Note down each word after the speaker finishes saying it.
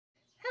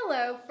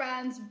Hello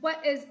friends,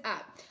 what is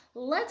up?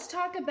 Let's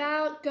talk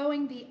about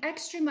going the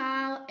extra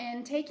mile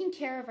and taking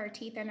care of our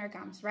teeth and our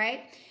gums,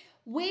 right?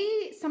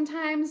 We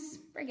sometimes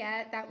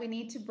forget that we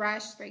need to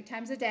brush 3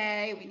 times a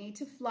day, we need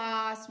to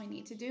floss, we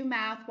need to do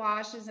mouth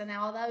washes and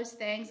all those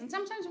things. And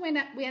sometimes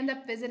we end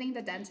up visiting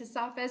the dentist's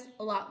office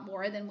a lot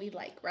more than we'd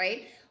like,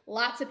 right?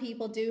 Lots of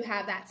people do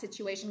have that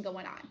situation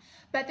going on.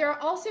 But there are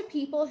also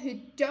people who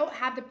don't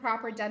have the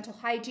proper dental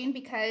hygiene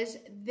because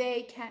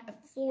they can't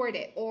afford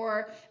it,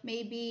 or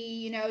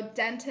maybe,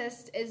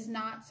 dentist is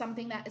not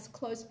something that is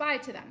close by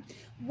to them.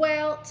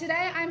 Well,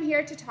 today I'm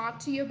here to talk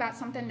to you about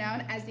something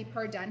known as the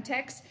Pur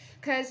Dentix,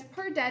 because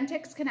Pur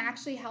Dentix can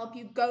actually help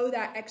you go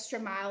that extra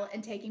mile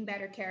in taking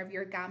better care of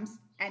your gums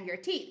and your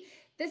teeth.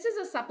 This is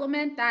a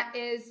supplement that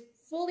is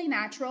fully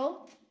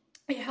natural.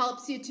 It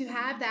helps you to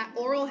have that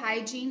oral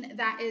hygiene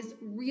that is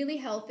really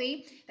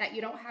healthy, that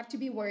you don't have to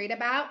be worried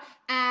about.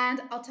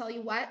 And I'll tell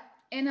you what,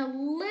 in a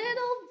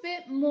little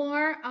bit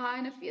more,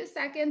 in a few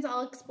seconds,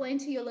 I'll explain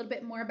to you a little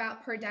bit more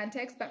about Pur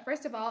Dentix. But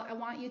first of all, I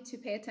want you to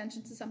pay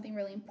attention to something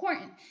really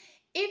important.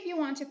 If you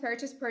want to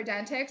purchase Pur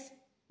Dentix,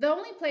 the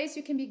only place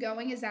you can be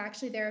going is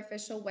actually their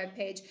official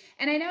webpage.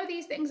 And I know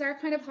these things are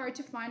kind of hard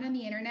to find on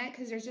the internet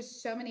because there's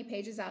just so many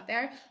pages out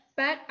there,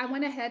 but I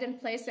went ahead and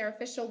placed their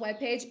official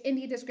webpage in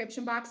the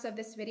description box of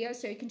this video,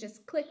 so you can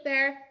just click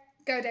there,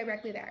 go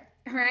directly there,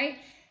 all right?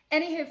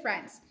 Anywho,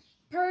 friends,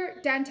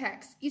 Pur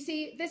Dentix, you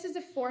see, this is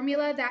a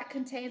formula that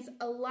contains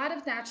a lot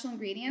of natural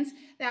ingredients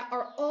that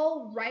are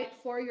all right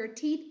for your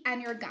teeth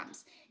and your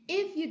gums.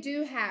 If you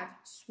do have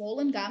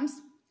swollen gums,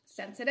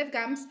 sensitive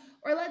gums,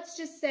 or let's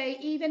just say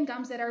even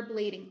gums that are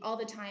bleeding all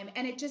the time,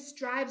 and it just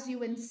drives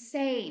you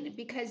insane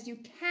because you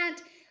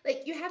can't,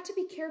 you have to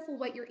be careful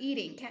what you're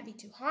eating. It can't be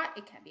too hot,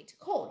 it can't be too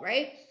cold,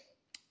 right?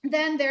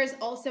 Then there's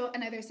also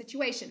another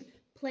situation: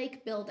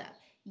 plaque buildup,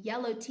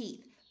 yellow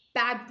teeth,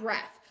 bad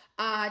breath,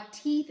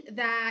 teeth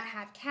that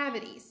have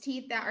cavities,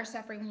 teeth that are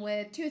suffering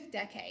with tooth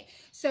decay.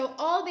 So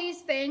all these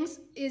things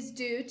is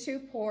due to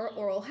poor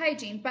oral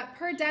hygiene, but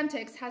Pur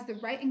Dentix has the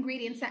right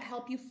ingredients that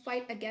help you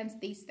fight against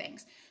these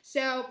things.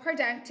 So Pur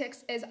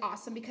Dentix is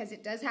awesome because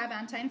it does have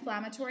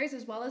anti-inflammatories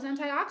as well as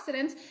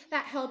antioxidants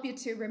that help you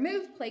to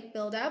remove plaque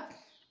buildup,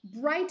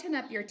 brighten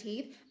up your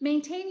teeth,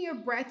 maintain your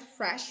breath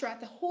fresh throughout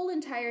the whole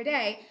entire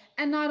day.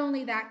 And not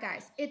only that,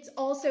 guys, it's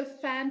also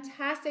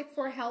fantastic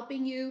for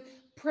helping you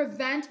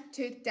prevent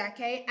tooth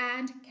decay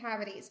and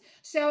cavities.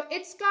 So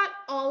it's got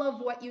all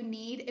of what you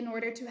need in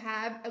order to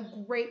have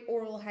a great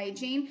oral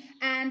hygiene.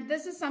 And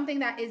this is something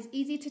that is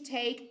easy to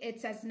take.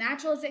 It's as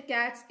natural as it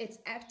gets. It's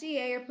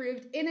FDA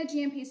approved in a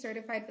GMP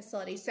certified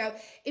facility. So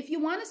if you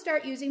want to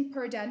start using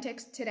Pur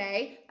Dentix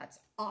today, that's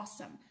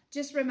awesome.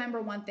 Just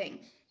remember one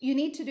thing: you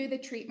need to do the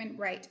treatment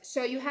right.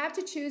 So you have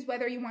to choose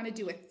whether you want to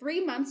do a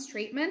 3 months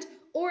treatment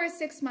or a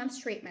 6 months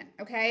treatment,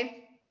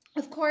 okay?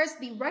 Of course,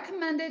 the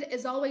recommended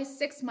is always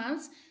 6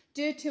 months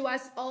due to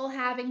us all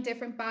having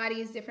different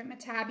bodies, different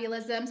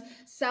metabolisms.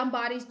 Some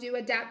bodies do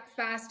adapt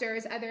faster,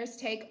 as others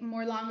take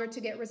more longer to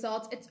get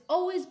results. It's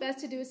always best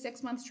to do a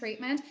 6 months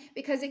treatment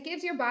because it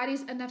gives your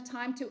bodies enough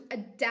time to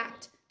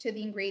adapt to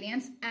the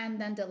ingredients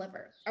and then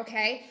deliver,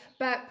 okay?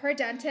 But Pur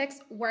Dentix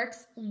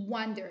works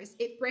wonders.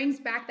 It brings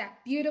back that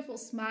beautiful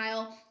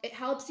smile. It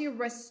helps you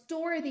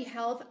restore the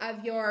health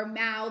of your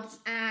mouths.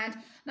 And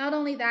not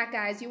only that,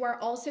 guys, you are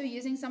also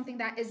using something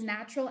that is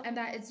natural and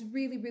that is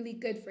really, really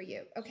good for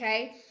you,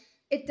 okay?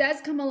 It does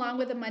come along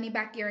with a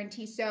money-back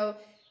guarantee. So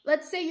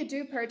let's say you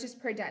do purchase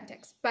Pur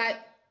Dentix, but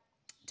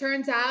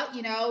turns out,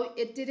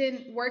 it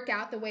didn't work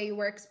out the way you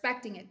were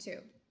expecting it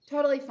to.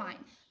 Totally fine.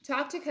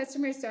 Talk to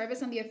customer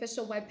service on the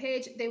official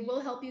webpage. They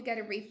will help you get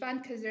a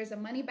refund because there's a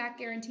money-back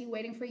guarantee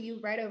waiting for you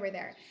right over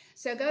there.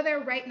 So go there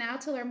right now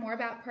to learn more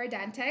about Pur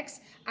Dentix.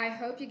 I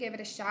hope you give it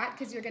a shot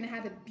because you're going to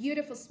have a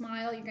beautiful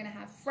smile, you're going to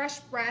have fresh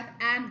breath,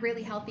 and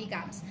really healthy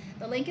gums.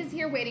 The link is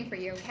here waiting for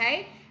you,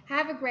 okay?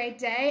 Have a great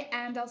day,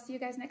 and I'll see you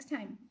guys next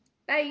time.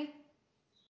 Bye.